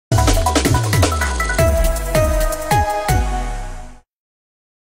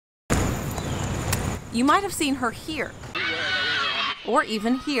You might have seen her here, or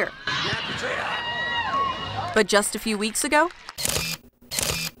even here. But just a few weeks ago,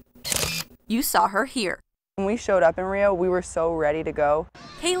 you saw her here. When we showed up in Rio, we were so ready to go.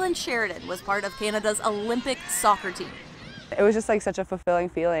 Kaylin Sheridan was part of Canada's Olympic soccer team. It was just like such a fulfilling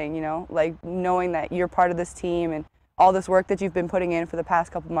feeling, you know, like knowing that you're part of this team and all this work that you've been putting in for the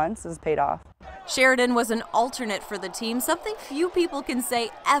past couple months has paid off. Sheridan was an alternate for the team, something few people can say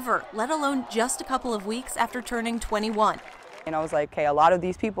ever, let alone just a couple of weeks after turning 21. And I was like, okay, a lot of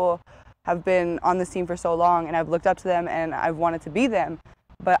these people have been on this team for so long and I've looked up to them and I've wanted to be them,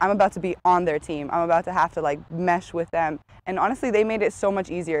 but I'm about to be on their team. I'm about to have to like mesh with them. And honestly, they made it so much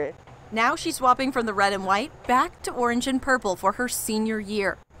easier. Now she's swapping from the red and white back to orange and purple for her senior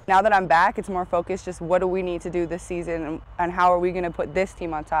year. Now that I'm back, it's more focused, just what do we need to do this season and how are we going to put this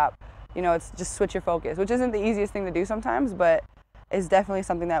team on top? You know, it's just switch your focus, which isn't the easiest thing to do sometimes, but it's definitely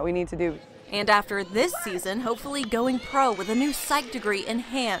something that we need to do. And after this season, hopefully going pro with a new psych degree in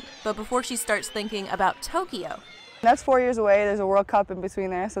hand. But before she starts thinking about Tokyo. That's 4 years away. There's a World Cup in between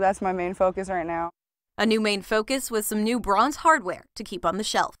there, so that's my main focus right now. A new main focus with some new bronze hardware to keep on the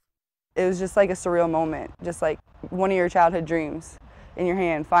shelf. It was just like a surreal moment, just like one of your childhood dreams in your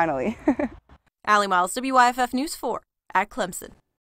hand, finally. Allie Miles, WYFF News 4 at Clemson.